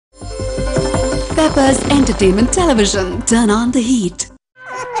Peppers Entertainment Television. Turn on the heat.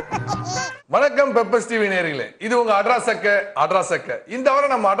 வணக்கம் peppers TV நேயர்களே, இது உங்க அட்ரா சக்க அட்ரா சக்க. இந்த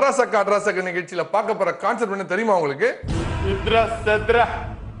வாரம் நம்ம அட்ரா சக்க அட்ரா சக்க நிகழ்ச்சியில பார்க்க போற கான்செப்ட் என்ன தெரியுமா உங்களுக்கு? Adra Sakka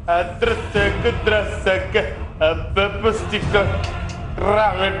Adra Sakka Adra Sakka peppers TV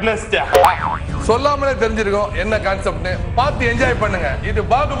Wednesday. சொல்லாமலே தெரிஞ்சிருக்கும் என்ன கான்செப்ட்னு. பார்த்து என்ஜாய் பண்ணுங்க. இது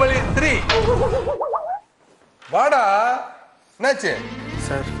பாகுபலி 3. வாடா என்னாச்சு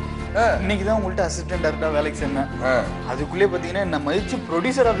சார்? இன்னைக்கு தான் உங்கள்ட்ட அசிஸ்டன்ட் டைரக்டரா வேலைக்கு சேர்ந்தேன். அதுக்குள்ளே பார்த்தீங்கன்னா என்ன மதிச்சு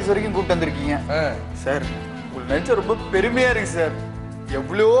ப்ரொடியூசர் ஆஃபீஸ் வரைக்கும் கூப்பிட்டு வந்திருக்கீங்க சார். உங்களை நினைச்சா ரொம்ப பெருமையா இருக்கு சார்.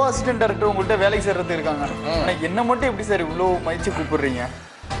 எவ்வளோ அசிஸ்டன்ட் டைரக்டர் உங்கள்கிட்ட வேலைக்கு சேர்றது இருக்காங்க, ஆனா என்ன மட்டும் எப்படி சார் இவ்வளோ மதிச்சு கூப்பிடுறீங்க?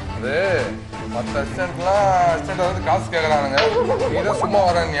 அது மற்ற அசிஸ்டன்ட் வந்து காசு கேட்கறானுங்க, நீதான் சும்மா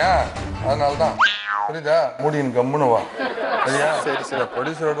வரானியா, அதனால தான். புரியுதா? முடியும் கம்முன்னு வா. சரியா? சரி சரி.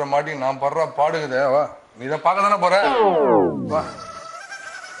 ப்ரொடியூசரோட மாட்டி நான் படுற பாடுகுதே, வா. நீ தான் பார்க்க தானே போற, வா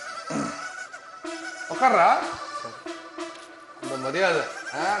உட்கார்றா. இந்த மரியாதை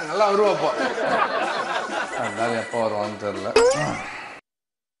நல்லா வருவாப்போ. அதனால எப்போ வருவான்னு தெரியல.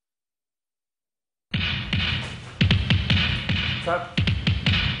 சார்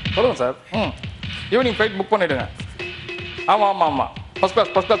சொல்லுங்க சார். ஈவினிங் ஃப்ளைட் புக் பண்ணிவிடுங்க. ஆமாம் ஆமாம் ஆமாம், ஃபஸ்ட்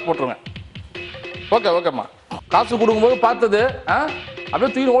கிளாஸ் போட்டுருங்க. ஓகேம்மா. காசு கொடுக்கும்போது பார்த்தது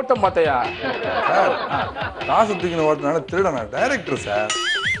அப்படியே தூக்கி ஓட்டம் பார்த்தையா? சார் காசு தூக்கின ஓட்டினால திருடனா டைரக்டர் சார்.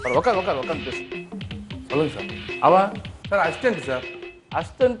 உட்காந்து பேசு. சொல்லுங்க சார். அவன் சார் அசிஸ்டன்ட் சார்.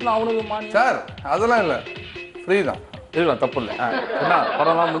 அசிஸ்டன்ட்னா அவனுக்கு மானி சார் அதெல்லாம் இல்லை, ஃப்ரீ தான். இருக்கலாம், தப்பு இல்லை. என்ன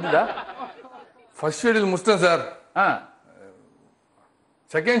படம்லாம் முடிஞ்சுதா? ஃபர்ஸ்ட் ஷெடியூல் முடிச்சிட்டேன் சார்.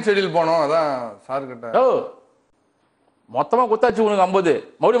 செகண்ட் ஷெடியூல் போனோம், அதான் சார் கிட்ட. ஓ மொத்தமாக குத்தாச்சு உனக்கு 50.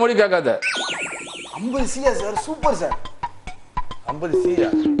 மறுபடியும் கேட்காத. 50 சியா சார்? Super sir. 50 சியா?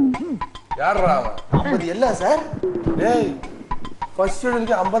 யாரா அவன்? 50 இல்ல சார். டேய் ஃபர்ஸ்ட்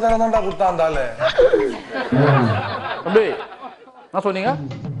ஷெடியூலுக்கு 50,000 தான்டா கொடுத்தான் அந்த ஆளு. தம்பி என்ன சொன்னீங்க?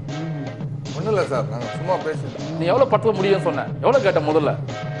 ஒன்றும் இல்லை சார், நாங்கள் சும்மா பேசிட்டோம். நீ எவ்வளோ படத்தில் முடியும்னு சொன்னேன். எவ்வளோ கேட்ட முதல்ல?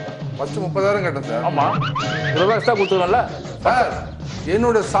 ஃபர்ஸ்ட் 30,000 கேட்டேன் சார். ஆமாம், 20 எக்ஸ்ட்ரா கொடுத்துருவேன்ல சார்.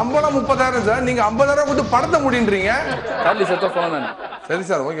 என்னோட சம்பளம் 30,000 சார், நீங்க 50,000 கொடுத்து படத்தை முடின்றீங்க. சார்லி சேர்த்தா சொன்னேன் நான். சரி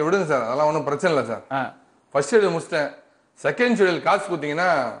சார், ஓகே விடுங்க சார், அதெல்லாம் ஒன்றும் பிரச்சனை இல்லை சார். ஃபர்ஸ்ட் ஷெடியூல் முடிச்சிட்டேன். செகண்ட் ஷெடியூல் காசு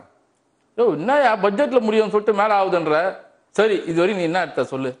கொடுத்தீங்கன்னா. ஓ என்னயா பட்ஜெட்டில் முடியும்னு சொல்லிட்டு மேலே ஆகுதுன்ற. சரி இதுவரை நீ என்ன எடுத்த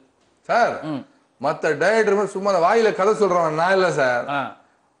சொல்லு சார். மற்ற டைரக்டர் சும்மா வாயில கதை சொல்றவன் நான் இல்லை சார்.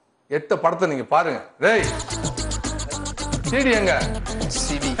 எட்ட படத்தை நீங்க பாருங்க. டேய் சிடி எங்க?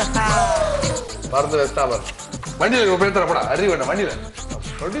 சிடி மறந்து வெஸ்டா பாரு. வண்டியில பேசுற படம் அறிவு வேண்டாம். வண்டியில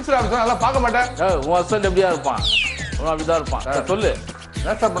ப்ரொடியூசர் ஆஃபீஸ் நல்லா பார்க்க மாட்டேன். உன் ஹஸ்பண்ட் எப்படியா இருப்பான்? அப்படிதான் இருப்பான். சொல்லு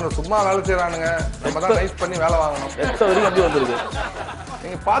என்ன சார் பண்ண, சும்மா வேலை செய்யறானுங்க, நம்ம தான் ரைஸ் பண்ணி வேலை வாங்கணும். எத்த வரைக்கும் எப்படி வந்திருக்கு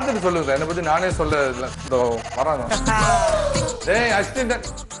நீங்க பார்த்துட்டு சொல்லுங்க சார், என்னை பத்தி நானே சொல்ல வராங்க. டேய் அசிஸ்டன்ட்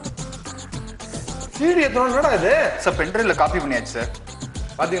சிடி எத்தனை இது சார்? பென்ட்ரைவ்ல காப்பி பண்ணியாச்சு சார்.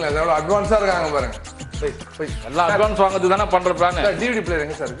 பாத்தீங்களா எவ்வளவு அட்வான்ஸா இருக்காங்க பாருங்க. எல்லாம் அட்வான்ஸ் வாங்குறது தானே பண்ற பிளான். டிவிடி பிளேயர்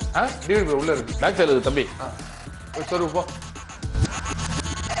எங்க சார் இருக்கு? டிவிடி பிளேயர் உள்ள இருக்கு, பேக் சைடு இருக்கு தம்பி. போய் சொல்லு போ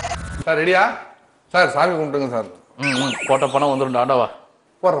சார். ரெடியா சார்? சாமி கும்பிட்டுங்க சார். போட்ட பணம் வந்துடும் ஆண்டவா.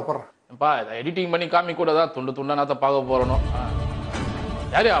 போடுறேன்ப்பா. இதை எடிட்டிங் பண்ணி காமி கூட தான் துண்டு துண்டா நாத்த பார்க்க போறணும்.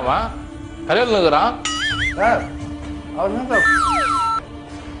 யாரு அவன்? கல்யாணம் இருக்கிறான் சார். அவர் தான் சார்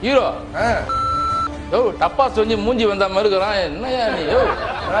ஹீரோ. யோ டப்பா செஞ்சு மூஞ்சி வந்த மாதிரி இருக்கிறான். என்னையா நீ? யோ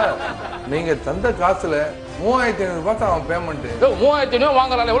நீங்க தந்த காசுல 3,500 ரூபாய் அவன் பேமெண்ட். 3,500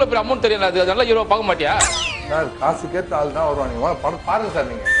 வாங்கலாம். எவ்வளவு பெரிய அமௌண்ட் தெரியல. அது அதெல்லாம் ஹீரோ பார்க்க மாட்டியா? சார் காசு கேட்ட ஆள் தான் வருவான். நீங்க படம் பாருங்க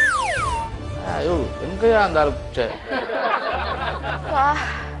சார். நீங்க ஐயோ எங்கயா அந்த ஆள்?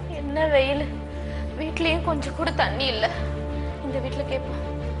 என்ன வெயில், வீட்லயும் கொஞ்சம் கூட தண்ணி இல்ல. இந்த வீட்டுல கேட்போம்,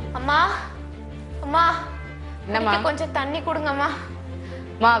 அம்மா அம்மா என்னம்மா கொஞ்சம் தண்ணி கொடுங்கம்மா.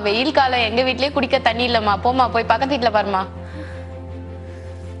 மா வெயில் காலம், எங்க வீட்லயே குடிக்க தண்ணி இல்லம்மா. போமா போய் பக்கத்து வீட்டுல பாருமா.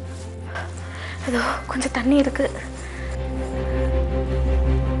 அதோ கொஞ்சம் தண்ணி இருக்கு.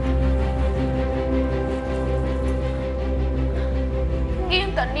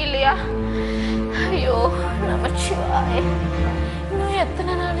 இங்கேயும் தண்ணி இல்லையா? ஐயோ நமச்சிவாய, இன்னும்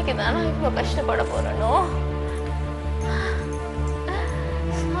எத்தனை நாளைக்கு தானே இவ்வளவு கஷ்டப்பட போறனோ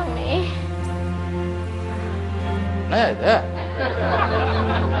சாமி. என்ன இது?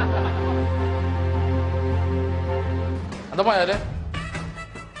 அந்தம்மா யாரு?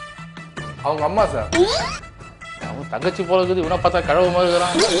 அவங்க அம்மா சார். அவன் தங்கச்சி போல இருக்குது. இவனை பார்த்தா கழவு மாதிரி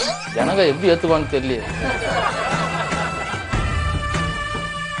இருக்கிறான். ஜனங்க எப்படி ஏத்துவான்னு தெரியல.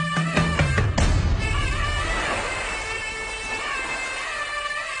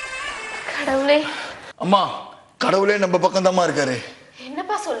 கடவுளே. அம்மா கடவுளே நம்ம பக்கம் தான் இருக்காரு.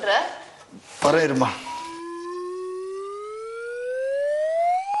 என்னப்பா சொல்ற? பரேருமா.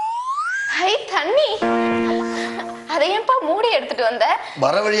 ஹை தண்ணி. அதை ஏன்பா மூடி எடுத்துட்டு வந்த?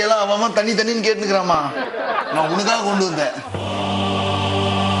 வர வழியெல்லாம் அவன் தண்ணி தண்ணின்னு கேட்டுக்கிறாமா. நான் உனக்காக கொண்டு வந்தேன்.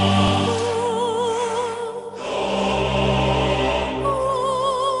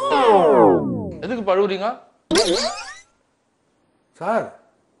 எதுக்கு பழுவுறீங்க சார்?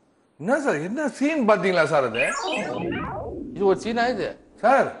 என்ன சார், என்ன சீன் பாத்தீங்களா சார்? அது இது ஒரு சீனா இது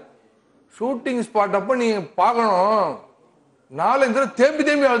சார்? ஷூட்டிங் ஸ்பாட் அப்ப நீங்க பார்க்கணும். 4-5 தடவை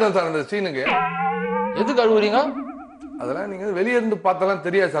தேம்பி அழுதேன் சார் அந்த சீனுக்கு. எதுக்கு அழுவுறீங்க? அதெல்லாம் நீங்க வெளியே இருந்து பார்த்தாலாம்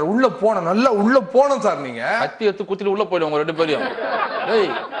தெரியாது சார். உள்ள போன நல்லா உள்ள போனோம் சார். நீங்க கத்தி எடுத்து குத்திட்டு உள்ள போயிடுவாங்க 2 பேரையும்.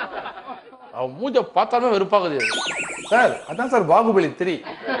 டேய், அவன் மூஞ்ச பார்த்தாலுமே வெறுப்பாகுது சார். அதான் sir Baahubali 3.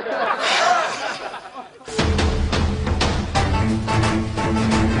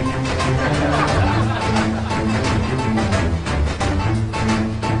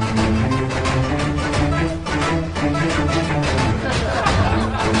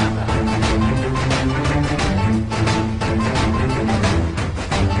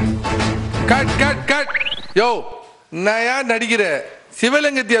 Cut cut cut. யோ, நயா நடிக்கிற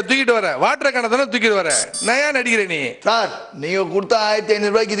சிவலிங்கத்திய தூக்கிட்டு வர, வாட்டர் கணத்தான தூக்கிட்டு வர, நயா நடிக்கிற நீ. சார் நீங்க கொடுத்த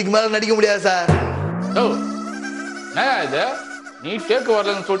 1500 ரூபாய்க்கு இதுக்கு மேல நடிக்க முடியாது சார். யோ, நயா இது நீ டேக்கு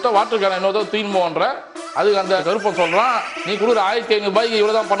வரலன்னு சொல்லிட்டு வாட்டர் கேன இன்னொரு தூக்கின்னு போன்ற, அதுக்கு அந்த கருப்பம் சொல்றான் நீ கொடுக்குற 1500 ரூபாய்க்கு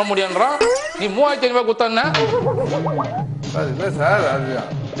இவ்வளவுதான் பண்ண முடியும்ன்றான். நீ 3500 ரூபாய் கொடுத்தானே இல்ல சார். அது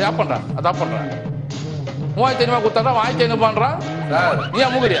ஏன் பண்றான்? அதான் பண்றான். 3500 ரூபாய் கொடுத்தா 1500 பண்றான் சார். நீ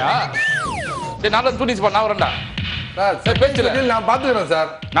அமுகுறியா? நான் தூண்டிச்சு நான் வரேன்டா சார். சார் பேச்சுல நான் பாத்துக்கிறேன் சார்.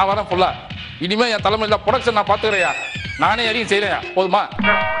 நான் வரேன் ஃபுல்லா. இனிமே என் தலைமையில ப்ரொடக்ஷன் நான் பாத்துக்கிறேயா. நானே எதையும் செய்யறேன். போதுமா?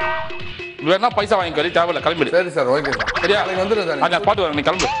 வேணா பைசா வாங்கிக்கோ, தேவையில்ல, கிளம்பிடு. சரி சார், ஓகே சார். சரியா? வந்துடுறேன் சார். நான் பாத்து வரேன், நீ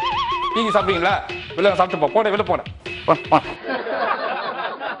கிளம்பு. நீங்க சாப்பிட்டீங்களா? வெளில சாப்பிட்டு போ. போட வெளில போட.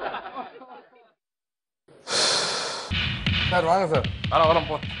 சார் வாங்க சார். வரேன்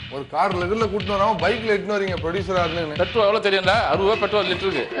போ. ஒரு கார்ல இதுல கூட்டிட்டு வராம பைக்ல எட்டுன்னு வரீங்க ப்ரொடியூசரா இருந்து. பெட்ரோல் எவ்வளவு தெரியும்ல? 60 ரூபாய் பெட்ரோல்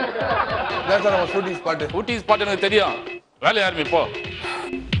லிட்டருக்கு. இதான் சார் நம்ம ஷூட்டிங் ஸ்பாட். ஷூட்டிங் ஸ்பாட் எனக்கு தெரியும். வேலையை ஆரம்பி போ.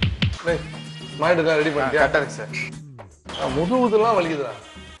 மைண்ட் தான் ரெடி பண்ணிட்டியா? கரெக்டா இருக்கு சார். முதுகுலாம் வலிக்குதுடா.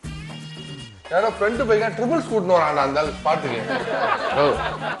 யாரோ ஃப்ரண்ட் பைக்கா ட்ரிபிள்ஸ் கூட்டிட்டு வரான்டா அந்த ஸ்பாட்டுக்கு. ஓ,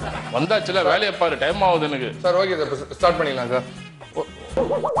 வந்தாச்சுல, வேலையை பாரு, டைம் ஆகுது எனக்கு. சார் ஓகே சார், ஸ்டார்ட் பண்ணிடலாம் சார்.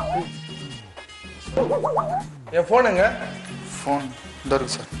 என் போனுங்க. ஃபோன் இந்த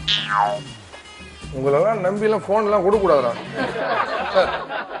இருக்கு சார். உங்களெல்லாம் நம்பிலாம் ஃபோன்லாம் கொடுக்கக்கூடாதுடா சார்.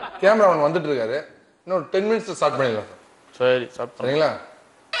 கேமராமேன் வந்துட்டு இருக்காரு. இன்னொரு 10 மினிட்ஸ் ஸ்டார்ட் பண்ணிடலாம் சார். சரி, ஸ்டார்ட் பண்ணு. சரிங்களா?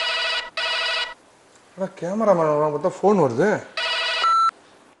 ஆனால் கேமராமேன் பார்த்தா ஃபோன் வருது.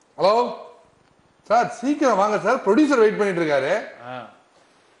 ஹலோ சார், சீக்கிரம் வாங்க சார், ப்ரொடியூசர் வெயிட் பண்ணிட்டு இருக்காரு.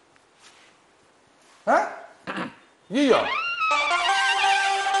 ஐயோ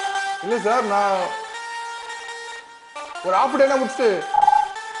இல்லை சார், நான் ஒரு ஆஃப் டேனா முடிச்சுட்டு.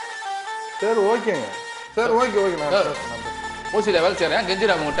 சார் ஓகேங்க சார், ஓகே ஓசியில் வேலை செய்கிறேன்,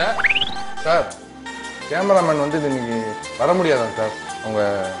 கெஞ்சிடா உங்ககிட்ட. சார் கேமராமேன் வந்து இன்னைக்கு வர முடியாதான் சார். அவங்க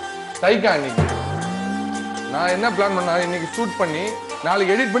ஸ்ட்ரைக்கா இன்னைக்கு. நான் என்ன பிளான் பண்ணா, இன்னைக்கு ஷூட் பண்ணி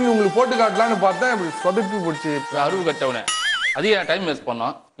நாளைக்கு எடிட் பண்ணி உங்களுக்கு போட்டு காட்டலான்னு பார்த்தேன். இப்படி சொதப்பி போச்சு. அருவு கட்டவனே, அதிக டைம் வேஸ்ட்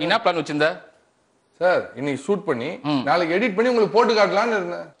பண்ணோம். நீ என்ன பிளான் வச்சிருந்த? சார் இன்னைக்கு ஷூட் பண்ணி நாளைக்கு எடிட் பண்ணி உங்களுக்கு போட்டு காட்டலான்னு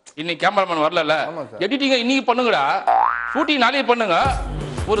இருந்தேன். இன்னைக்கு கேமராமேன் வரல. எடிட்டிங்க இன்னைக்கு பண்ணுங்கடா, ஷூட்டிங் நாளைக்கு பண்ணுங்க.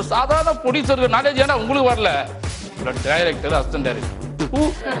 ஒரு சாதாரண ப்ரொடியூசருக்கு நாலேஜ் ஏன்னா உங்களுக்கு வரல. டைரக்டர், அசிஸ்டன்ட் டைரக்டர்,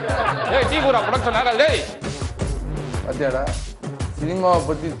 ஏய் டீ கூரா ப்ரொடக்ஷன் ஆகல. டேய் பாத்தியாடா, சினிமாவை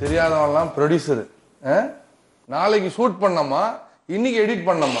பத்தி தெரியாதவன்லாம் ப்ரொடியூசர். நாளைக்கு ஷூட் பண்ணோமா, இன்னைக்கு எடிட்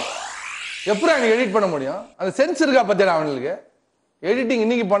பண்ணோமா, எப்படி அன்னைக்கு எடிட் பண்ண முடியும்? அந்த சென்ஸ் இருக்கா பாத்தியாடா அவனுக்கு? எடிட்டிங்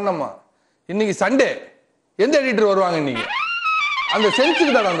இன்னைக்கு பண்ணோமா, இன்னைக்கு சண்டே, எந்த எடிட்டர் வருவாங்க இன்னைக்கு? அந்த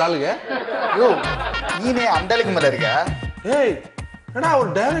சென்ஸுக்கு தானே அந்த ஆளுங்க. யோ, நீனே அந்த அளவுக்கு மேல இருக்க. ஏய் ஏடா, ஒரு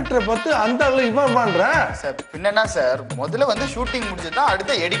டைரக்டரை பார்த்து அந்த ஆளு இவன் பண்ற சார். பின்னா சார், முதல்ல வந்து ஷூட்டிங் முடிஞ்சதுதான்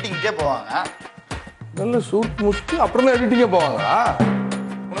அடுத்த எடிட்டிங்கே போவாங்க. நல்ல ஷூட் முடிச்சுட்டு அப்புறம் தான் எடிட்டிங்கே போவாங்களா?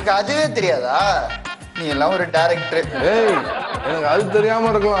 உனக்கு அதுவே தெரியாதா? நீ எல்லாம் ஒரு டைரக்டர். ஏய், எனக்கு அது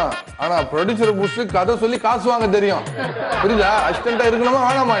தெரியாம இருக்கலாம், ஆனா ப்ரொடியூசர் புடிச்சு கதை சொல்லி காசு வாங்க தெரியும். புரியுதா? அசிஸ்டண்டா இருக்கணுமா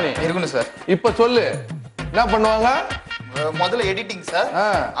வேணாமா? நீ இருக்கணும் சார். இப்ப சொல்லு, என்ன பண்ணுவாங்க? முதல்ல எடிட்டிங் சார்,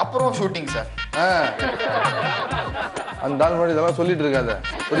 அப்புறம் ஷூட்டிங் சார். அந்த ஆள் முன்னாடி இதெல்லாம் சொல்லிட்டு இருக்காத,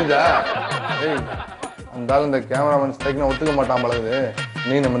 புரியுதா? ஏய், அந்த ஆள் இந்த கேமராமேன் ஸ்ட்ரைக்னா ஒத்துக்க மாட்டான் பழகுது.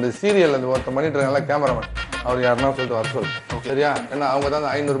 நீ நம்ம இந்த சீரியல் அந்த ஒருத்தர் பண்ணிட்டு இருக்காங்களா கேமராமேன், அவர் யாருன்னா சொல்லிட்டு வர சொல்லு. சரியா? ஏன்னா அவங்க தான்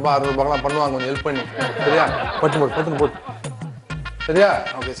 500 ரூபாய் 600 ரூபாய்லாம் பண்ணுவாங்க, கொஞ்சம் ஹெல்ப் பண்ணி. சரியா? பட்டு போட்டு. சரியா?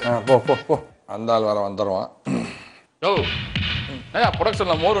 Okay sir. போ. அந்த ஆள் வர வந்துடுவான். யோ, ஏயா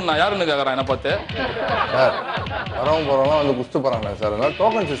ப்ரொடக்ஷன்ல மோருன்னா யாருன்னு கேட்கறான் என்ன பார்த்து? சார் வரவங்க போறவங்க வந்து குஸ்து போறாங்க சார். அதனால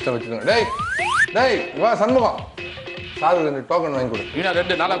டோக்கன் சிஸ்டம் வச்சுக்கோங்க. டேய் வா சண்முகம், சார் 2 டோக்கன் வாங்கி கொடு. நீனா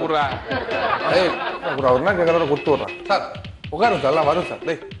 2 நாளா குடுறா. ஏய் குடு, அவர் என்ன கேக்குறாரோ கொடுத்து விடுறேன். சார் உட்காருங்க சார், எல்லாம் வரும் சார்.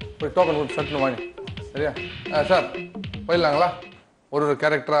 டேய் போய் டோக்கன் கொடுத்து சட்டுன்னு வாங்கி. சரியா? சார் போயிடலாங்களா? ஒரு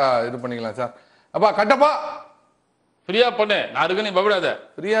கேரக்டரா இது பண்ணிக்கலாம் சார். அப்பா கட்டப்பா ஃப்ரீயா பண்ணு, நான் இருக்கு, நீ பயப்படாத.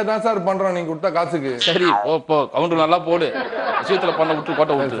 ஃப்ரீயா தான் சார் பண்றோம் நீங்க கொடுத்த காசுக்கு. சரி போ கவுண்டர் நல்லா போடு, விஷயத்துல பண்ண விட்டு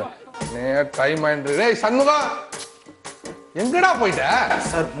கோட்டை விட்டு. டைம் ஆயிடுது. டேய் சண்முகா எங்கடா போயிட்ட?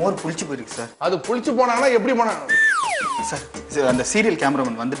 சார் மோர் புளிச்சு போயிருக்கு சார். அது புளிச்சு போனாங்கன்னா எப்படி போனாங்க சார்? அந்த சீரியல்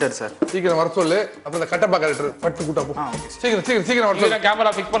கேமராமேன் வந்துட்டார் சார். சீக்கிரம் வர சொல்லு. அப்ப இந்த கட்டப்பா கேரக்டர் பட்டு கூட்டா போ. சீக்கிரம் சீக்கிரம் சீக்கிரம் வர சொல்லு.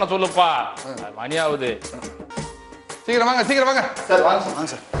 கேமரா ஃபிக்ஸ் பண்ண சொல்லுப்பா, மணி ஆகுது. சீக்கிரம் வாங்க சீக்கிரம் வாங்க சார். வாங்க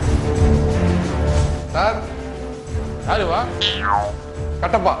சார். சார் யாரு வா?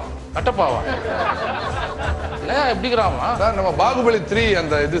 கட்டப்பா. கட்டப்பாவா? இல்ல எப்படிங்கிறாமா சார் நம்ம பாகுபலி 3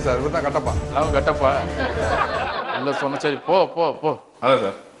 அந்த இது சார், இவர்தான் கட்டப்பா. நான் கட்டப்பா இல்ல சொன்ன. சரி போ போ போ. அதான்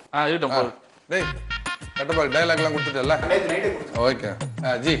சார். இருக்கட்டும் போ. டேய் கட்டப்பா டயலாக்லாம் கொடுத்துட்டல? ஓகே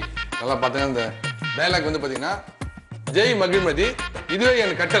ஜி நல்லா பார்த்தீங்கன்னா இந்த டயலாக் வந்து பார்த்தீங்கன்னா, ஜெய் மகிழ்மதி இதுவே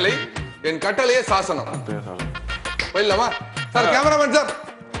என் கட்டளை, என் கட்டளையே சாசனம். போயிடலாமா சார்? கேமராமேன் சார்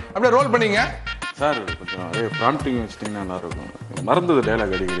அப்படியே ரோல் பண்ணீங்க சார். கொஞ்சம் அதே ப்ராம்ப்டிங் வச்சிட்டிங்கன்னா நல்லா இருக்கும். மறந்தது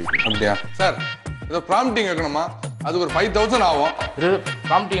டயலாக் அடிக்கடி. அப்படியா சார்? ஏதோ ப்ராம்ப்டிங் வைக்கணுமா? அது ஒரு 5000 ஆகும்.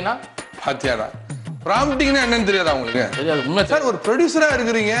 ப்ராம்ப்டிங்னா? பாத்தியாரா ப்ராம்ப்டிங்னா என்னன்னு தெரியாதா உங்களுக்கு? தெரியாது. உண்மை சார் ஒரு ப்ரொடியூசரா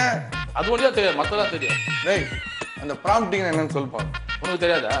இருக்கிறீங்க, அது ஒன்றியா தெரியாது, மத்ததான் தெரியும். டேய் அந்த ப்ராம்ப்டிங்னா என்னன்னு சொல்லுப்பா. உனக்கு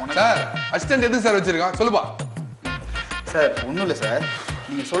தெரியாதா? சார் அசிஸ்டன்ட் எதுக்கு சார் வச்சிருக்கான் சொல்லுப்பா. சார் ஒன்றும் இல்லை சார்,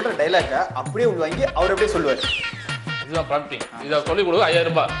 நீங்கள் சொல்கிற டைலாக்கை அப்படியே உள்வாங்கி அவர் அப்படியே சொல்லுவார். இதுதான் ப்ராம்ப்டிங். இதை சொல்லிக் கொடுங்க 5000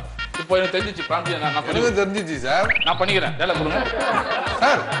 ரூபாய். இப்போ எனக்கு தெரிஞ்சிச்சு ப்ராம்ப்டிங். நான் எனக்கு தெரிஞ்சிச்சு சார், நான் பண்ணிக்கிறேன். டைலாக் கொடுங்க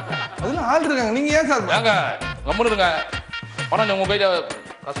சார். அதெல்லாம் ஆள் இருக்காங்க, நீங்க ஏன் சார்? ஏங்க கம்முன்னு இருங்க. பணம் உங்க கையில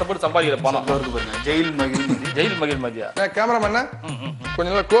கஷ்டப்பட்டு சம்பாதிக்கிற பணம். ஜெயில் மகிழ்மதி. ஜெயில் மகிழ்மதியா? கேமராமேன்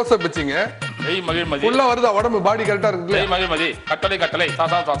கொஞ்சம் நல்லா க்ளோஸ் அப் வச்சிங்க. ஜெய் மகிழ்மதி உள்ள வருதா? உடம்பு பாடி கரெக்டா இருக்கு. ஜெய் மகிழ்மதி கட்டளை கட்டளை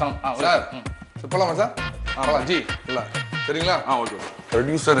சாசனம் சாசனம். சார் போலாமா சார்? போலாம் ஜி. இல்ல சரிங்களா? ஓகே.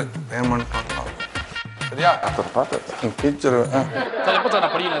 ப்ரொடியூசர் பேமெண்ட் பண்ணலாம். சரியா? பார்த்தேன் டீச்சர் சார் எப்போ சார்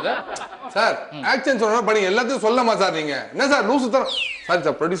நான் படிக்கிறது? சார் ஆக்ஷன் சொன்னா பண்ணி எல்லாத்தையும் சொல்லமா சார்? நீங்க என்ன சார் லூசு தரம்? சாரி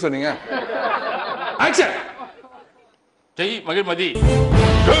சார் ப்ரொடியூசர் நீங்க. ஆக்ஷன். ஜெய் மகிழ்மதி.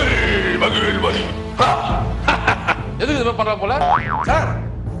 எதுக்கு இது பண்ற போல? Sir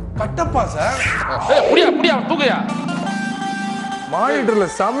Kattappa sir. புடியா புடியா தூக்கையா? மானிட்டர்ல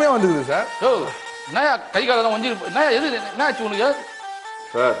செம்மையா வந்துக்குது சார். ஓ என்னயா கை காலெல்லாம் ஒஞ்சி என்ன? எது என்ன ஆச்சு உனக்கு?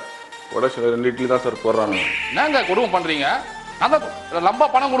 சார் உடச்சு 2 இட்லி தான் சார் போடுறாங்க. என்னங்க கொடுமை பண்றீங்க? நான் தான் லம்பா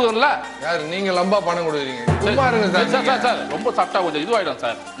பணம் கொடுக்குறேன்ல. யார் நீங்க லம்பா பணம் கொடுக்குறீங்க? சும்மா இருங்க சார். சார் சார் சார் ரொம்ப சாப்பிட்டா கொஞ்சம் இதுவாயிடும்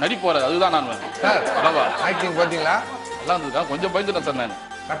சார். நடிப்பு வராது, அதுதான் நான் சார். அளவா ஆக்டிங் பாத்தீங்களா? நல்லா இருந்ததுக்கா கொஞ்சம் பயந்துட்டேன் சார் நான்.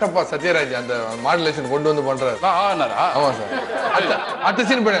 கட்டப்பா சத்யராஜ் அந்த மாடுலேஷன் கொண்டு வந்து பண்றாரு. ஆனாரா? ஆமா சார். அடுத்த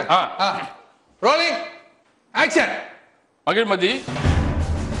சீன் பண்ணு. Rolling action. மகிழ்மதி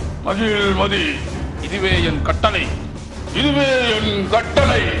மகிழ்மதி இதுவே என் கட்டளை, இதுவே என்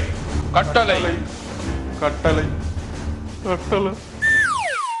கட்டளை. கட்டளை கட்டளை கட்டளை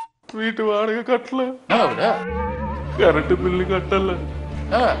வீட்டு வாடகை கட்டல, கரண்ட் பில்லு கட்டல.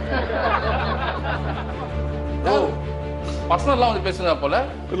 பர்சனல்லாம் வந்து பேசுங்க போல.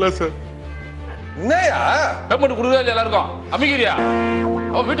 இல்ல சார். என்னையா பேமெண்ட் கொடுக்குறா இல்ல எல்லாருக்கும்? அமைக்கிறியா?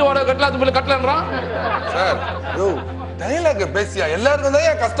 அவன் வீட்டு வாடகை கட்டல, அது மேல கட்டலன்றான் சார். யோ டயலாக் பேசியா? எல்லாருக்கும் தான்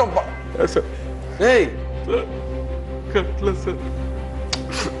ஏன் கஷ்டம்ப்பா. சார் டேய் கட்டல சார்.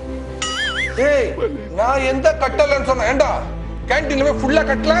 டேய் நான் எந்த கட்டலன்னு சொன்னேன்? ஏண்டா கேண்டீன்ல போய் ஃபுல்லா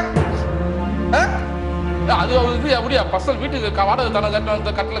கட்டல? அது இது அப்படியா? பர்சனல் வீட்டுக்கு வாடகை தர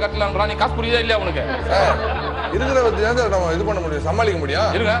கட்டல கட்டலன்றான். நீ காசு புரியுதா இல்லையா உனக்கு? இருக்கிற வச்சு நம்ம இது பண்ண முடியும், சமாளிக்க முடியும்.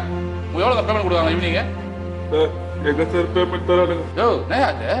 இருங்க எவ்வளவு பேமெண்ட் கொடுக்குறாங்க ஈவினிங்? எங்க சார் பேமெண்ட் தரானுங்க? யோ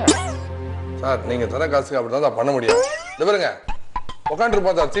நேயாது சார் நீங்க தர காசுக்கு அப்படிதான் சார் பண்ண முடியும். இது பாருங்க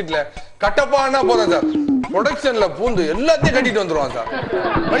உட்காந்துருப்போம் சார் சீட்ல. கட்டப்பான்னா போதும் சார், ப்ரொடக்ஷன்ல பூந்து எல்லாத்தையும் கட்டிட்டு வந்துருவான் சார்.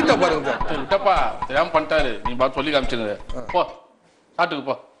 வைத்த பாருங்க சார். விட்டப்பா தெரியாம பண்ணிட்டாரு. நீ பார்த்து சொல்லி காமிச்சிருங்க. போ சாட்டுக்கு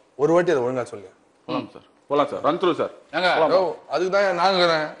போ. ஒரு வாட்டி அதை ஒழுங்கா சொல்லு. போலாம் சார் போலாம் சார். Run through sir. ஏங்க அதுக்கு தான் நான்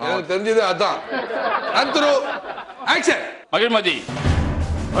இருக்கிறேன். எனக்கு தெரிஞ்சது அதான். Run through action. Mahishmati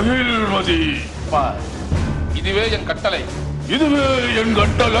Mahishmati இதுவே என் கட்டளை, இதுவே என்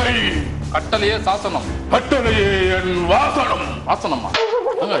கட்டளை. கட்டளையே சாசனம், கட்டளையே என் வாசனம். வாசனமா?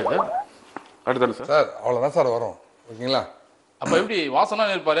 அடுத்தானே சார். சார் அவ்வளவுதான் சார் வரும். ஓகேங்களா? அப்ப எப்படி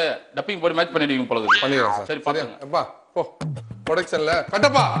வாசனம் இருப்பாரு? டப்பிங் போய் மேட்ச் பண்ணிடுவீங்க போல. பண்ணிடுறேன் சார். சரி பாருங்க. எப்பா போ ப்ரொடக்ஷன்ல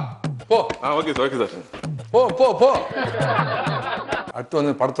கட்டப்பா போ. Okay sir. Okay sir. போ போ போ. அடுத்து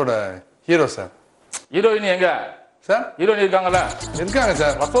வந்து படத்தோட ஹீரோ சார். ஹீரோயின் எங்க சார்? ஹீரோயின் இருக்காங்கல்ல? இருக்காங்க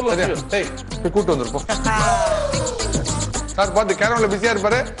சார். டேய் போய் கூட்டு வந்துருப்போம் சார். பார்த்து கேரவன்ல பிஸியா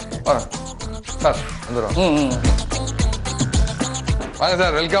இருப்பாரு. சார் வந்துடும். வாங்க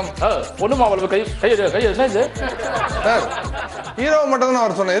சார், வெல்கம். பொண்ணுமா அவளுக்கு கை என்ன இது சார், ஹீரோ மட்டும் தான்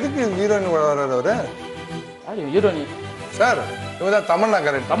வர சொன்னேன். எதுக்கு ஹீரோயின் வர்றாரு அவரு? ஹீரோயின் சார், இவங்க தான் தமன்னா.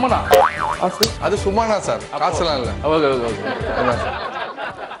 கரெக்ட், தமன்னா. அது சும்மானா சார், காசுலாம் இல்லை.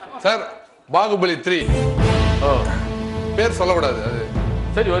 சார், பாகுபலி 3 பேர் சொல்லக்கூடாது அது.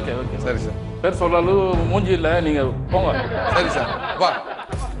 சரி, ஓகே ஓகே. சரி சார், பேர் சொல்லாலும் மூஞ்சி இல்லை, நீங்க போங்க. சரி சார். வா,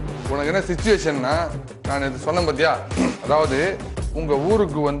 உனக்கு என்ன சிச்சுவேஷன்னா, நான் இது சொன்னேன் பார்த்தியா, அதாவது உங்க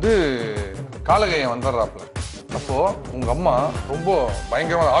ஊருக்கு வந்து காலகையன் வந்துடுறாப்புல. அப்போ உங்க அம்மா ரொம்ப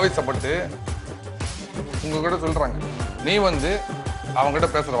பயங்கரமாக ஆவேசப்பட்டு உங்ககிட்ட சொல்றாங்க, நீ வந்து அவங்ககிட்ட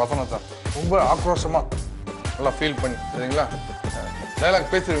பேசுற வசனம் சார் ரொம்ப ஆக்ரோஷமா நல்லா ஃபீல் பண்ணி, சரிங்களா?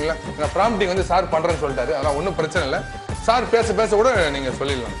 டைலாக் பேசுறீங்களா? நான் ப்ராம்ப்டிங் வந்து சார் பண்றேன்னு சொல்லிட்டாரு, அதெல்லாம் ஒன்றும் பிரச்சனை இல்லை. சார் பேச பேச கூட நீங்க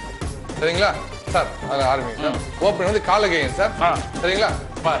சொல்லிடலாம், சரிங்களா? சார், அதை ஆரம்பிங்க. ஓப்பன் வந்து காலகையன் சார், சரிங்களா?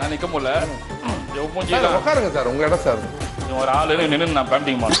 நான் நிக்க முடியல, உட்காருங்க சார், உங்க இடம் சார். ஒரு ஆளு நின்று நான்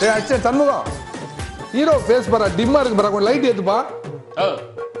ப்ராம்ப்டிங் பண்ணேன். அச்சா சண்முகம், ஹீரோ ஃபேஸ் பாரா டிம்மா இருக்கு பாரா, கொஞ்சம் லைட் ஏத்துப்பா.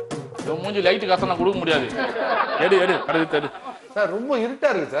 மூஞ்சி லைட்டு காசு நான் கொடுக்க முடியாது. எடு கடைசி எடு சார், ரொம்ப இருட்டா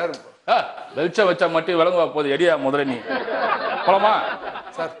இருக்கு சார். வெளிச்சம் வச்சா மட்டும் விளங்குவா போகுது. எடியா முதல்ல நீ போலாமா?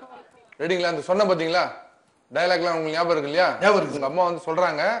 சார் ரெடிங்களா? அந்த சொன்ன பாத்தீங்களா டயலாக்லாம் உங்களுக்கு ஞாபகம் இருக்கு இல்லையா? ஞாபகம் இருக்கு. உங்க அம்மா வந்து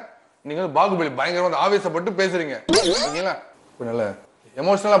சொல்றாங்க, நீங்க வந்து பாகுபலி பயங்கரமா ஆவேசப்பட்டு பேசுறீங்க, சரிங்களா? நல்ல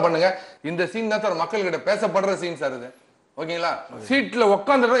எமோஷனலா பண்ணுங்க. இந்த சீன் தான் சார் மக்கள் கிட்ட பேசப்படுற சீன் சார் இது, ஓகேங்களா? சீட்ல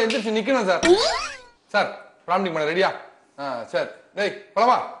உட்காந்துட்டு எந்திரிச்சு நிக்கணும் சார். சார், ப்ராம்ப்டிங் பண்ண ரெடியா? சார், டேய்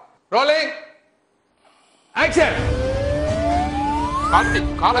போலாமா? Rolling action.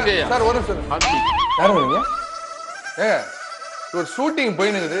 காலகையா சார், ஒரு நிமிஷம். யார் வரீங்க? ஒரு ஷூட்டிங்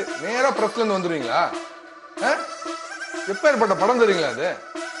போயினுக்குது, நேரா பிரஸ்ல இருந்து வந்துருவீங்களா? எப்பேற்பட்ட படம் தெரியுங்களா அது?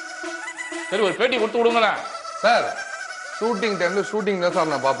 சரி, ஒரு பேட்டி கொடுத்து விடுங்களேன் சார். ஷூட்டிங் டைம்ல ஷூட்டிங் தான்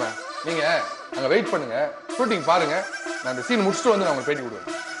சார் நான் பார்ப்பேன். நீங்க அங்க வெயிட் பண்ணுங்க, ஷூட்டிங் பாருங்க. நான் அந்த சீன் முடிச்சுட்டு வந்து நான் உங்களுக்கு பேட்டி கொடுவேன்.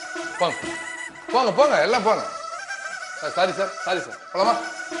 போங்க போங்க போங்க, எல்லாம் போங்க. சாரி சார், சாரி சார், போலாமா?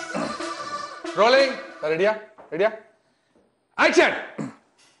 ரோலிங். ரெடியா? ரெடியா? ஆக்ஷன்.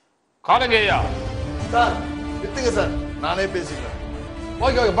 காலகையா. சார் விட்டுங்க சார், நானே பேசிக்கிறேன்.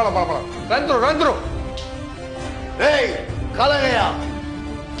 ஓகே ஓகே, போலாம் போலாம் போலாம். Run through. டேய் காலகையா,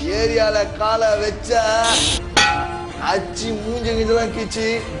 ஏரியால காலை வச்ச அச்சி மூஞ்சி கிஞ்சலாம் கிச்சு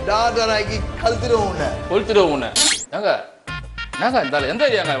டாக்டர் ஆக்கி கொளுத்திடுவோம் உன்னை. ஏங்க எந்த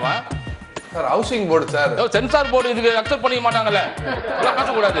ஏரியாங்க இவன்? Sir, housing board sir. Censor board இதுக்கு அக்செப்ட் பண்ணிக்க மாட்டாங்கல்ல, எல்லாம்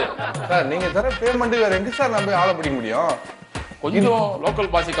பேசக்கூடாது சார். நீங்க தர பேமெண்ட் வேற எங்க சார் நான் போய் ஆள பிடிக்க முடியும்? கொஞ்சம்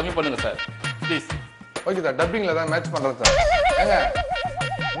லோக்கல் பாசி கம்மி பண்ணுங்க சார், ப்ளீஸ். ஓகே சார், டப்பிங்ல தான் மேட்ச் பண்றேன் சார். ஏங்க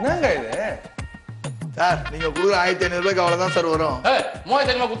என்னங்க இது? சார், நீங்க கொடுக்குற 1500 ரூபாய்க்கு அவ்வளவுதான் சார் வரும்.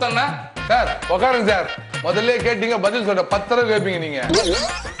 3500 கொடுத்தா சார் உட்காருங்க சார். முதல்ல கேட்டீங்க, பதில் சொல்ற 10 தடவை கேட்பீங்க நீங்க.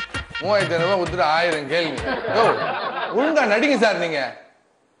 3500 ரூபாய் கொடுத்துட்டு 1000 கேளுங்க. ஒழுங்கா நடிங்க சார் நீங்க,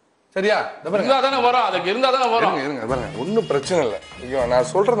 சரியா? இருந்தா தானே வரும், அதுக்கு இருந்தா தானே வரும். இருங்க பாருங்க, ஒன்றும் பிரச்சனை இல்லை. ஐயோ, நான்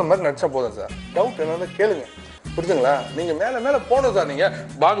சொல்றத மாதிரி நடிச்சா போதும் சார். டவுட் என்னன்னா கேளுங்க, புரிஞ்சுங்களா? நீங்க மேல போகணும் சார். நீங்க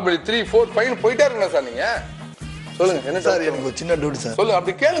பாகுபலி 3, 4, 5 போயிட்டே இருக்கணும் சார். நீங்க சொல்லுங்க என்ன சார்? எனக்கு ஒரு சின்ன டவுட் சார். சொல்லுங்க,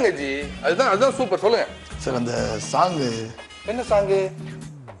 அப்படி கேளுங்க ஜி. அதுதான் சூப்பர். சொல்லுங்க சார். அந்த சாங்கு என்ன சாங்கு?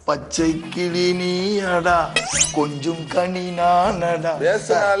 பச்சை கிளி நீடா கொஞ்சம் கனி நானடா.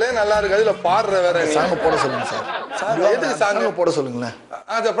 பேசினாலே நல்லா இருக்கு, அதுல பாடுற வேற. சாங்க போட சொல்லுங்க சார். எதுக்கு சாங்க போட சொல்லுங்களேன்?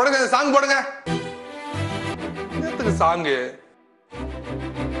 போடுங்க, சாங் போடுங்க. எதுக்கு சாங்கு?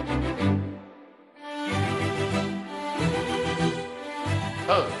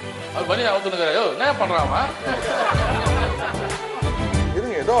 என்ன பண்றான்?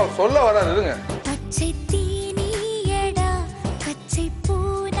 இருங்க, ஏதோ சொல்ல வராது. இருங்க.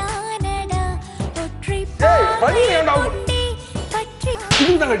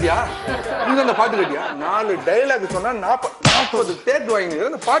 பாட்டு கட்டியா? 4 டைலாக் சொன்னா 40 டேக் வாங்கினீங்க.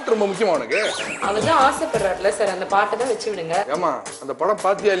 அந்த பாட்டு ரொம்ப முக்கியமா உனக்கு? அவர்தான் ஆசைப்படுறாருல சார், அந்த பாட்டை தான் வச்சு விடுங்க. ஏமா, அந்த படம்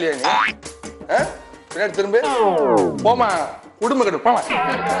பாத்தியா இல்லையா நீ? பின்னாடி திரும்ப போமா, குடும்ப கட்டு போமா.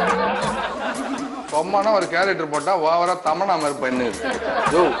 பொம்மானா ஒரு கேரக்டர் போட்டா ஓவரா தமனாம இருப்பேன்னு.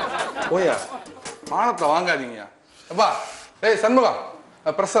 போயா, மானத்தை வாங்காதீங்க. அப்பா, ஏய் சண்முகம்,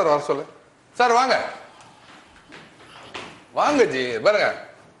 பிரஸ் சார் வர சொல்லு. சார் வாங்க வாங்க ஜி. பாருங்க,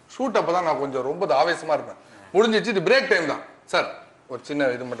 ஷூட் அப்பதான் நான் கொஞ்சம் ரொம்ப ஆவேசமா இருப்பேன். முடிஞ்சிச்சு, இது பிரேக் டைம் தான் சார். ஒரு சின்ன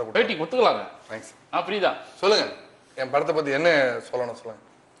இது மட்டும் பேட்டி கொடுத்துக்கலாங்க. தேங்க்ஸ். ஃப்ரீதான். சொல்லுங்க, என் படத்தை பத்தி என்ன சொல்லணும் சொல்லுங்க.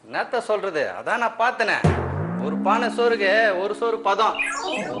 என்னத்த சொல்றது? அதான் நான் பார்த்தனே, ஒரு பானை சோறுக்கு ஒரு சோறு பதம்.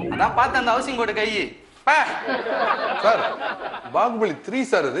 அதான் பார்த்தேன் அந்த ஹவுசிங் போர்டு கை. சார், பாகுபலி 3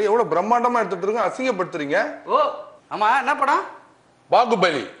 சார், இது எவ்வளவு பிரம்மாண்டமா எடுத்துட்டு இருக்க, அசிங்கப்படுத்துறீங்க. ஓ ஆமா, என்ன படம்?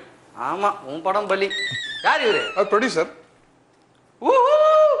 பாகுபலி. ஆமா, உன் படம் பலி. யார் இவரு? ப்ரொடியூசர்.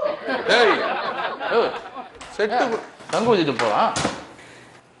 ஏய் செட்டு தங்க வச்சுட்டு போலாம்.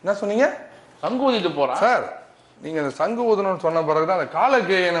 என்ன சொன்னீங்க? சங்கு ஊதிட்டு போறான் சார். நீங்க அந்த சங்கு ஊதணும்னு சொன்ன பிறகுதான் அந்த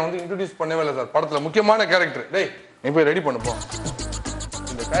காலகேயனை வந்து இன்ட்ரோடியூஸ் பண்ணவே இல்லை சார். படத்துல முக்கியமான கேரக்டர். டேய் நீ போய் ரெடி பண்ணு போ.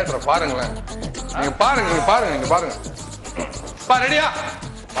 இந்த கேரக்டரை பாருங்களேன். நீங்க பாருங்க. பா ரெடியா?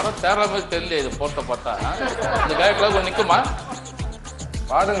 படம் தேர்ற மாதிரி தெரியல இது போட்ட பார்த்தா. இந்த கேரக்டர் கொஞ்சம் நிக்குமா?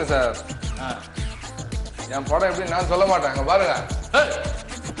 பாருங்க சார். என் படம் எப்படி நான் சொல்ல மாட்டேன். பாருங்க.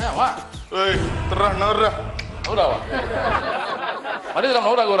 வா. நூறாவா? மரியாதை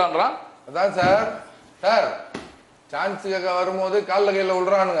நூறாக வரான்றான். அதான் சார். சார் சான்ஸுக்காக வரும்போது கால கையில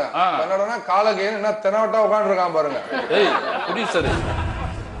விழுறானுங்க. என்னடா கால கையில என்ன தெனவட்டா உட்காந்துருக்கான் பாருங்க. ஏய் ப்ரொடியூசர்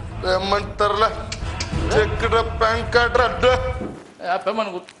பேமெண்ட் தரல. செக்குட pan card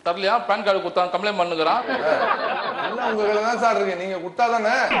payment தரலையா? Pan card கொடுத்தான் கம்ப்ளைண்ட் பண்ணுகிறான். எல்லாம் உங்க கையில தான் சார் இருக்கு. நீங்க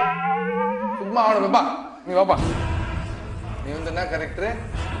கொடுத்தாதானே. சும்மா அவனுப்பா நீ வாப்பா. நீ வந்து என்ன கரெக்டர்?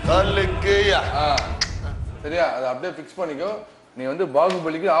 சரியா? அதை அப்படியே பிக்ஸ் பண்ணிக்கோ. நீ வந்து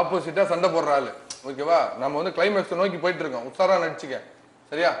பாகுபலிக்கு ஆப்போசிட்டா சண்டை போடுற ஆளு. ஓகேவா? நம்ம வந்து கிளைமேக்ஸ் நோக்கி போயிட்டு இருக்கோம். உஷாரா நடிச்சுக்க.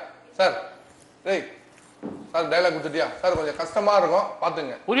 சரியா சார்? டேய் சார் டைலாக் கொடுத்துட்டியா சார்? கொஞ்சம் கஷ்டமா இருக்கும்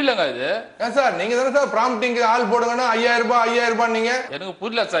பாத்துங்க. புரியலங்க இது. ஏன் சார் நீங்க தானே சார் ப்ராம்ப்டிங் ஆள் போடுங்கன்னா 5000 ரூபாய் நீங்க. எனக்கு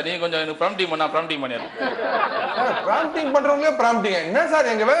புரியல சார். நீங்க கொஞ்சம் எனக்கு ப்ராம்ப்டிங் பண்ணிடுறேன். ப்ராம்ப்டிங் பண்றவங்களே ப்ராம்ப்டிங் என்ன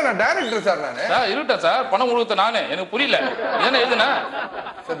சார்? எங்க வேலை நான் டைரக்டர் சார். நானு சார் இருக்கட்டும் சார். பணம் கொடுத்த நானே. எனக்கு புரியல என்ன எதுனா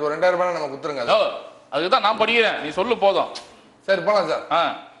சார். ஒரு 2000 ரூபாய் நம்ம கொடுத்துருங்க. அதுதான் நான் படிக்கிறேன். நீ சொல்லு போதும். சரி போலாம் சார்.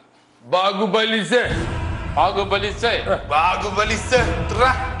 பாகுபலி சே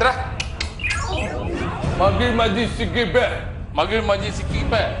மகிழ்மதி சிக்கிப்பே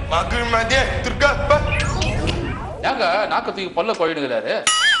ஏங்க நாக்கத்துக்கு பல்ல கோயிடுங்கிறாரு.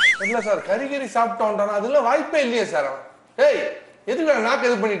 இல்ல சார் கறிகறி சாப்பிட்டோம். அதுல வாய்ப்பே இல்லையே சார். ஏய் எதுக்கு நாக்கு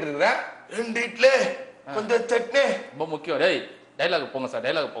எது பண்ணிட்டு இருக்கிற? 2 இட்லி கொஞ்சம் சட்னி. ரொம்ப முக்கியம். டேய் டைலாக் போங்க சார்.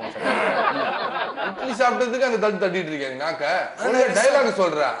 இட்லி சாப்பிட்டதுக்கு அந்த தட்டிட்டு இருக்கேன் நாக்க. டைலாக்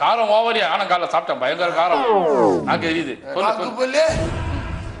சொல்ற. காரம் ஓவரியா? ஆனா காலைல சாப்பிட்டேன் பயங்கர காரம். நாக்கு எரியுது.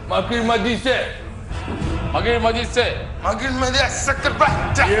 மகிழ்மதி சார்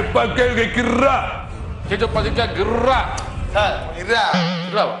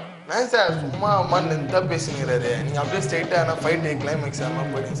சும்மா அம்மா நின்றா பேசுங்கிறாரு. நீங்க அப்படியே ஸ்ட்ரைட்டா ஃபைட் கிளைமேக்ஸ்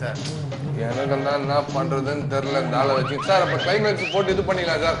போயிடுங்க சார். எனக்கு என்ன பண்றதுன்னு தெரியல. இந்த ஆளை வச்சு சார் அப்ப கிளைமேக்ஸ் போட்டு இது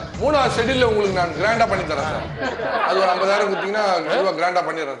பண்ணிக்கலாம் சார். 3ஆவது ஷெட்யூல்ல உங்களுக்கு நான் கிராண்டா பண்ணி தரேன் சார். அது ஒரு 50,000 கொடுத்தீங்கன்னா கிராண்டா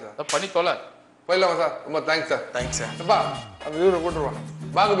பண்ணிடுறேன் சார். பண்ணி தொலை போயிடலாமா சார்? ரொம்ப தேங்க்ஸ் சார். Thanks sir. அப்பா அந்த இவரை போட்டுருவா.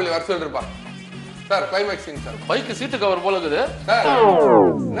 பாகுபலி வர சொல்லிருப்பா sir. Climax scene sir. Bike சீட்டு கவர் போல இருக்குது சார்.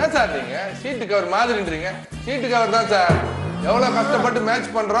 என்ன சார் நீங்க சீட்டு கவர் மாதிரின்றீங்க? சீட்டு கவர் தான் சார். எவ்வளவு கஷ்டப்பட்டு மேட்ச்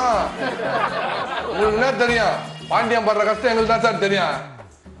பண்றோம் உங்களுக்கு என்ன தெரியும்? பாண்டியம் படுற கஷ்டம் எங்களுக்கு தான் சார் தெரியும்.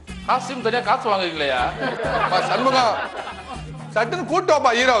 காஸ்டியூம் தனியா காசு வாங்குறீங்களா? சண்முகம் சட்டுன்னு கூட்டு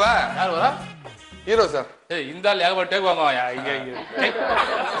வாப்பா ஹீரோவை. யார் வரா? Hero sir. ஏய் இந்த ஆள் ஏகப்பட்ட டேக் வாங்குவாயா?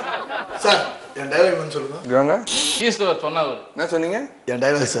 சார் என் டைலாக் சொல்லுங்க. வாங்க. ஈஸ்வர் சொன்னாரு. என்ன சொன்னீங்க? என்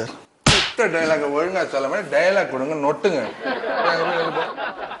டைலாக் சார். டைலாக் ஒழுங்கா சொல்லாம டைலாக் கொடுங்க நொட்டுங்க.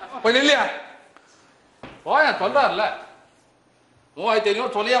 போய் இல்லையா போயா சொல்றாருல 3500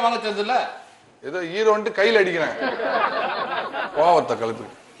 சொல்லியா வாங்க தெரிஞ்சல. ஏதோ ஹீரோன்ட்டு கையில் அடிக்கிறேன். கோவத்தை கலப்பு.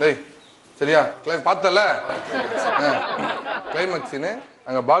 டேய் சரியா? பார்த்தல கிளைமேக்ஸ் சீனு.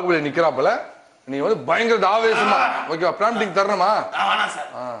 அங்க பாகுபலி நிக்கிறாப்பல. நீ வந்து பயங்கர ஆவேசமா ஓகேவா? ப்ராம்ப்டிங் தரணுமா?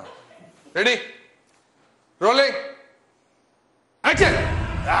 Ready rolling action.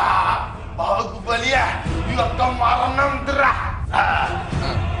 பாகுபலியா மரணம்ன்றா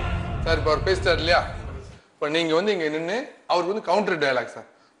சார். இப்ப அவர் பேசிட்டார் இல்லையா? இப்ப நீங்க வந்து இங்க நின்று அவருக்கு வந்து கவுண்டர் டயலாக் சார்.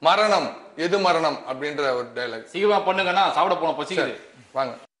 மரணம் எது மரணம் அப்படின்ற ஒரு டயலாக். சீக்கிரமா பண்ணுங்கன்னா சாப்பிட போனோம் பசிக்குது.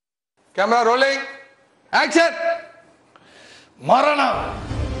 வாங்க. Camera rolling action. மரணம்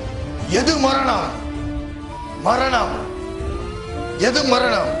எது மரணம்? மரணம் எது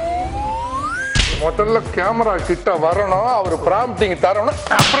மரணம்? முதல்ல கேமரா கிட்ட வரணும். அவர் ப்ராம்ப்டிங் தரணும்.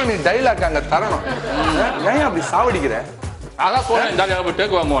 அப்புறம் நீ டைலாக் அங்க தரணும். ஏன் அப்படி சாவடிக்கிற? அதான் சொன்னேன் இந்த ஆள்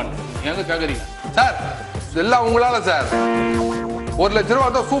டேக் வாங்குவான். எங்க கேக்குறீங்க சார்? எல்லாம் உங்களால சார். 1 லட்சம்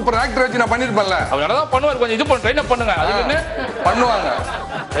ரூபாய் தான் சூப்பர் ஆக்டர் வச்சு நான் பண்ணிருப்பேன்ல. அவர் என்னதான் பண்ணுவார்? கொஞ்சம் இது பண்ண ட்ரெயின் அப் பண்ணுங்க. அது என்ன பண்ணுவாங்க?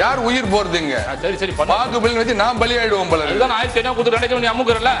 யார் உயிர் போறதுங்க? சரி சரி பாகுபலி வச்சு நான் பலி ஆயிடுவோம் போல. இதுதான் 1500 கொடுத்து 2000 நீ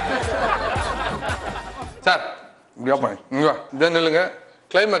அமுக்குறல சார். இப்படியாப்பா இங்க வா. இதான் நில்லுங்க.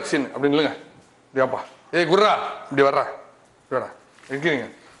 கிளைமேக்ஸ் சீன் அப்படி நில்லுங்க. இப்படியாப்பா. ஏய் குர்ரா இப்படி வர்றா. இப்படிடா இருக்கிறீங்க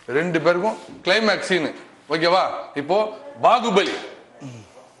 2 பேருக்கும் கிளைமேக்ஸ் சீன். ஓகேவா? இப்போ பாகுபலி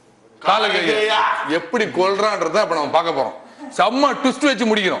காலகையை எப்படி கொல்றான்றத இப்ப நம்ம பார்க்க போறோம். செம்ம ட்விஸ்ட் வச்சு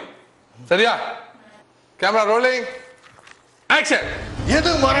முடிக்கிறோம். சரியா? Camera rolling action.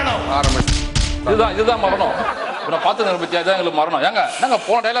 எது மரணம்? ஆரம்பிச்சு. இதுதான் மரணம். நான் பார்த்து பத்தியா தான் எங்களுக்கு மரணம். ஏங்க நாங்க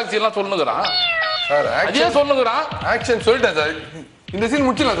போன டைலாக் சீன்லாம் சொல்லுங்கிறான் சார். அதே சொல்லுங்கிறான். ஆக்சன் சொல்லிட்டேன் சார். இந்த சீன்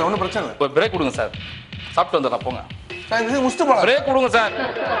முடிச்சிடலாம் சார், ஒன்றும் பிரச்சனை இல்லை. ஒரு பிரேக் கொடுங்க சார், சாப்பிட்டு வந்துடலாம் போங்க சார். இந்த சீன் முடிச்சுட்டு போகலாம். பிரேக் கொடுங்க சார்.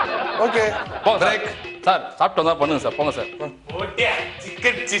 ஓகே போங்க பிரேக் சார், சாப்பிட்டு வந்தா பண்ணுங்க சார், போங்க சார்.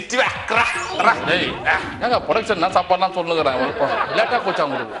 ஏங்க ப்ரொடக்ஷன் நான் சாப்பாடுலாம் சொல்லுங்கிறேன், லேட்டாக போச்சு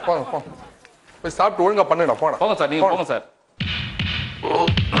அவங்களுக்கு. போங்க போங்க, போய் சாப்பிட்டு ஒழுங்கா பண்ணுடா. போங்க போங்க சார், நீங்கள் போங்க சார்.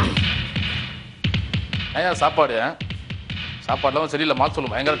 ஏன் சாப்பாடு சாப்பாடுலாம் சரியில்லை, மாற்ற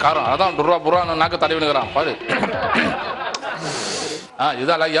சொல்லுங்க, பயங்கர காரம். அதான் புறா நாக்கு தடவினுக்கிறான் பாரு.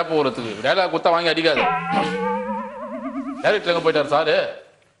 இதெல்லாம் ஏப்ப போகிறதுக்கு டைலாக் குத்தா வாங்கி அடிக்காது. டைரக்டர் எங்க போயிட்டாரு சாரு?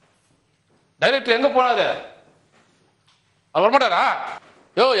 டைரக்டர் எங்க போனாரு? அவர் வரமாட்டாரா?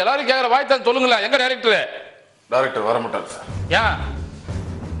 யோ எல்லாரும் கேட்குற வாய்த்தான் சொல்லுங்களேன், எங்க டைரக்டர்? டைரக்டர் வர மாட்டார் சார். ஏன்?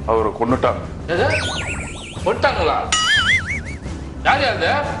 அவரை கொண்டுட்டாங்க. கொண்டுட்டாங்களா? யார்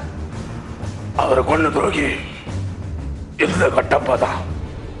யாரு? அவரை கொண்டு துரோகி இந்த கட்டப்பா தான்,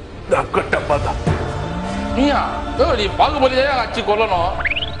 கட்டப்பா தான். நீயா? நீ பாகுபலியே அச்சு கொல்லணும்.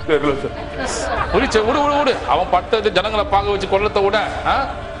 விடு அவன் பட்டது ஜனங்களை பார்க்க வச்சு கொல்லத்தை விட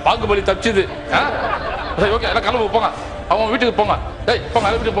பாகுபலி தப்பிச்சுது. ஓகே எல்லாம் கிளம்பு போங்க, அவன் வீட்டுக்கு போங்க. டேய்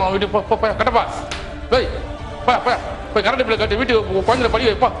போங்க, வீட்டுக்கு போங்க, வீட்டுக்கு போ கட்டப்பா. டேய் போய் கரண்ட் பிள்ளை கட்டி வீட்டுக்கு குழந்தைய படி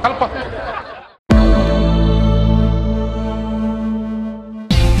வைப்பா, கலப்பா.